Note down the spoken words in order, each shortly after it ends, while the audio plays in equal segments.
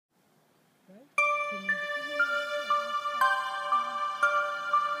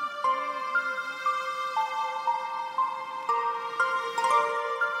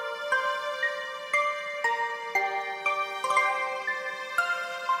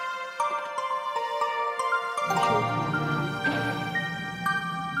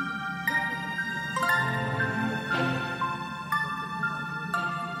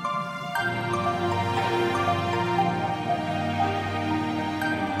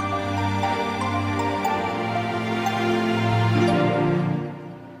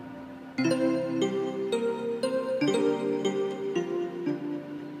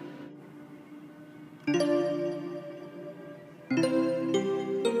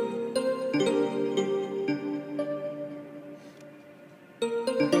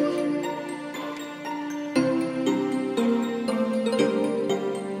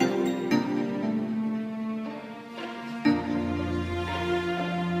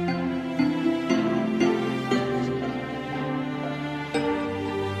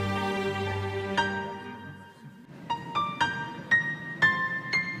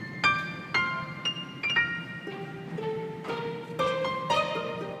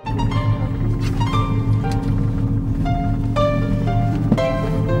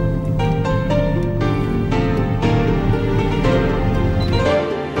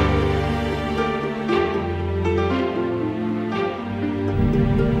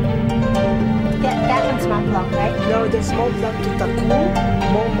That's Mont Blanc, right? No, there's Mont Blanc to Taku,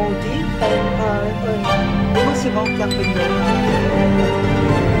 Mont Maudit, and what's the Mont Blanc in there?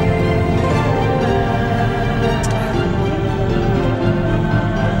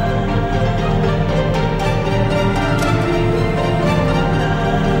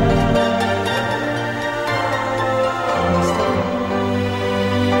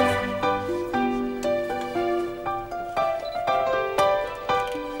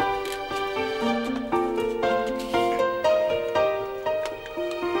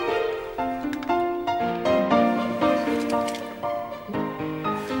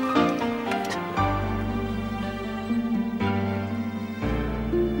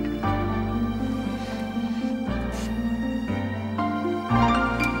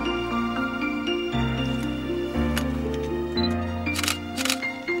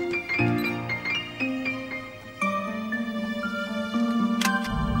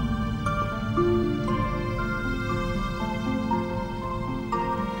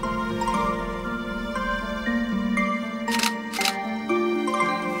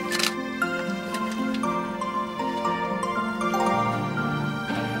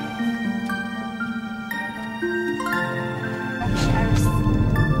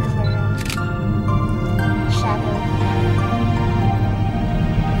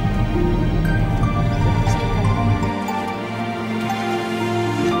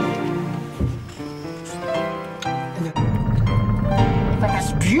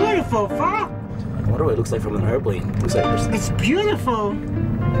 Beautiful, fuck! I wonder what it looks like from an airplane. Looks like It's beautiful.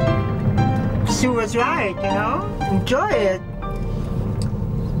 Sue was right, you know? Enjoy it.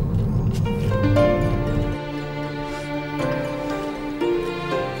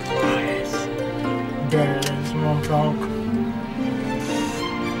 Nice. There's Mont Blanc.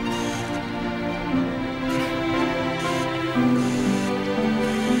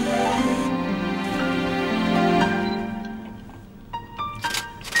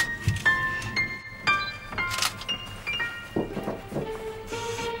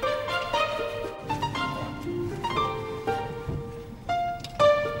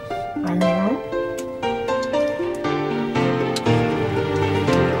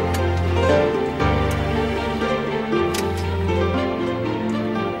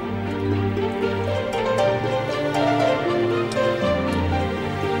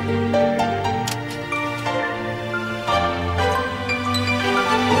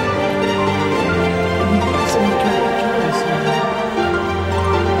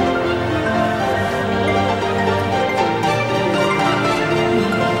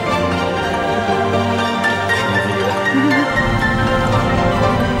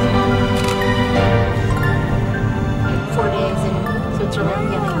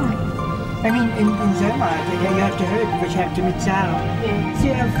 I mean, in Denmark, you have to hurt, but you have to mix out. Yeah. See,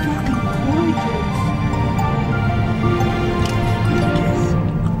 they're fucking gorgeous.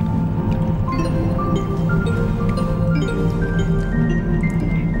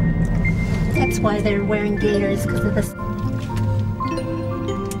 That's why they're wearing gaiters, because of this.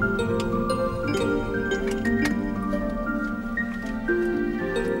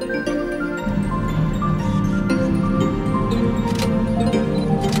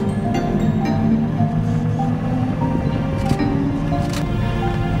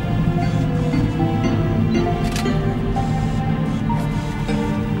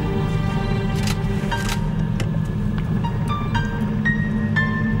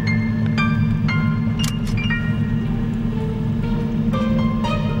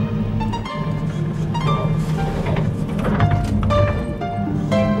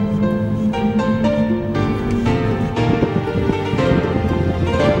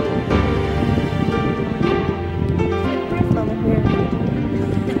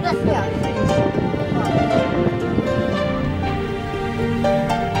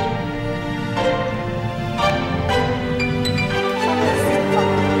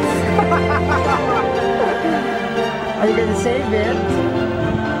 Are you going to save it?